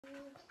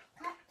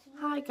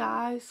Hi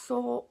guys,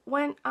 so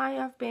when I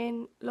have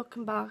been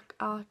looking back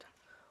at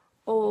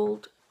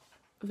old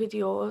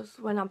videos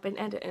when I've been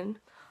editing,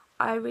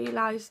 I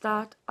realised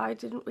that I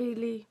didn't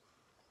really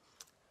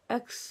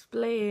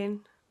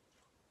explain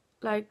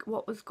like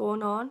what was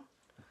going on.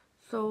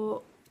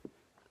 So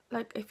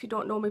like if you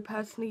don't know me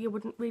personally, you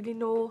wouldn't really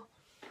know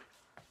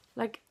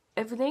like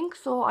everything.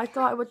 So I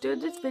thought I would do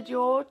this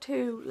video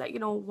to let you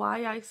know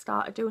why I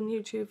started doing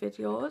YouTube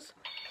videos.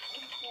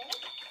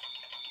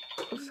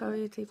 Oh,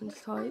 sorry, it's even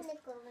toys.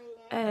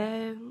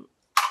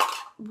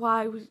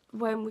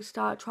 When we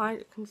start trying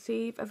to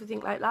conceive, everything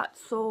like that.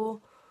 So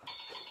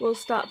we'll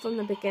start from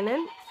the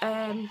beginning.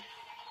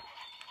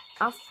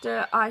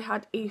 After I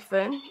had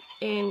Ethan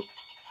in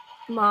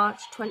March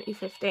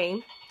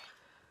 2015,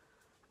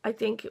 I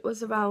think it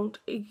was around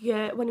a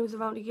year, when he was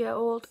around a year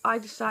old, I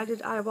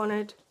decided I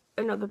wanted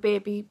another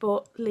baby,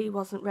 but Lee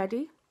wasn't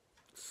ready.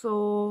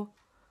 So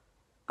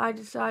I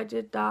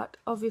decided that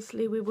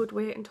obviously we would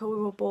wait until we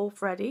were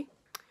both ready.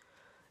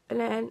 And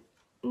then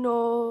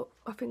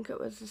I think it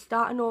was the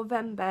start of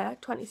November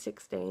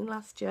 2016,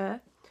 last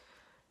year,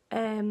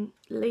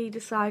 Lee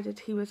decided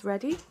he was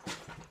ready.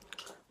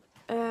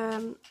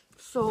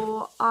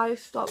 So I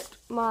stopped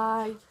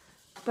my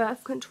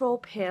birth control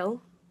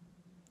pill.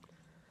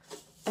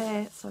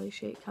 Sorry,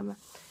 shake camera.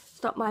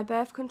 Stopped my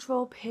birth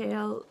control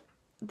pill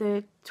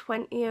the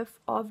 20th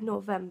of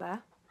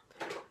November.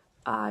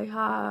 I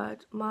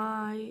had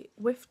my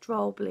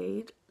withdrawal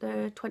bleed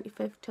the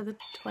 25th to the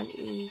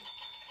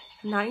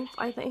 29th,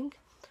 I think.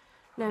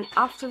 And then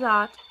after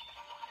that,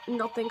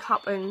 nothing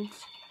happened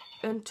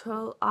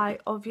until I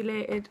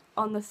ovulated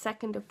on the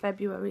 2nd of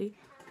February.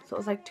 So it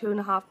was like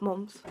 2.5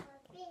 months.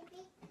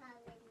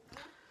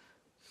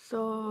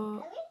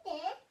 So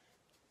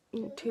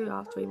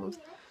 2.5, 3 months.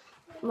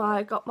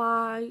 I got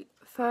my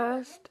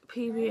first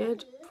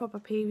period, proper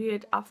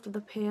period, after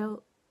the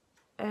pill.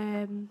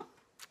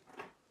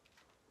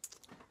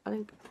 I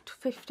think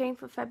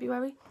 15th of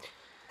February.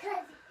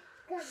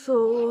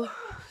 So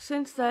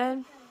since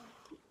then,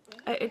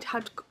 it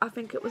had, I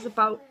think it was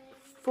about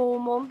 4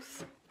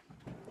 months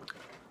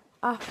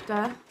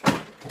after,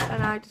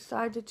 and I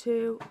decided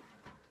to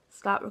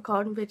start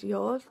recording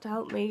videos to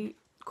help me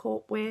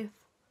cope with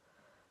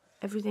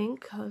everything,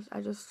 because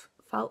I just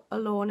felt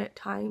alone at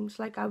times,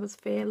 like I was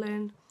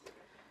failing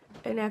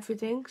and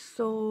everything.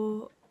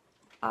 So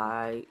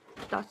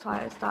that's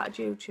why I started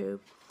YouTube.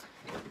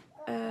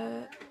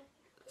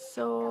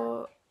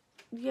 So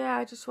yeah,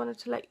 I just wanted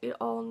to let you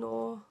all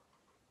know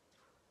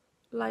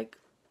like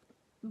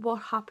what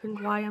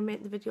happened, why I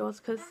made the videos,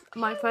 because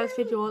my first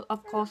video,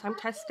 of course, I'm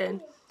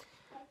testing,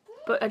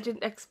 but I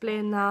didn't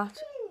explain that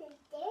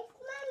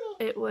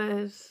it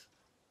was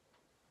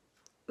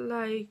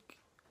like,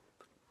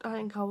 I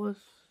think I was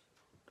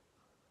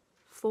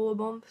 4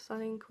 months, I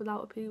think,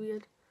 without a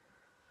period.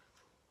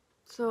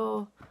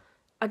 So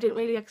I didn't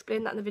really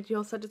explain that in the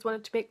video, so I just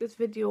wanted to make this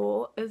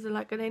video as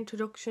like an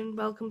introduction,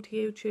 welcome to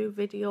YouTube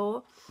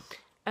video,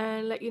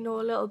 and let you know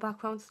a little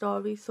background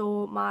story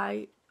so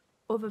my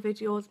other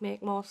videos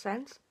make more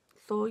sense,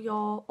 so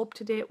you're up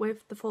to date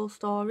with the full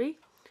story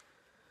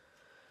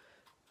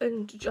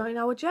and join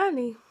our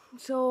journey.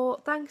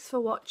 So thanks for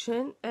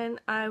watching,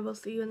 and I will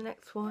see you in the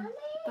next one.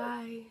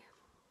 Bye.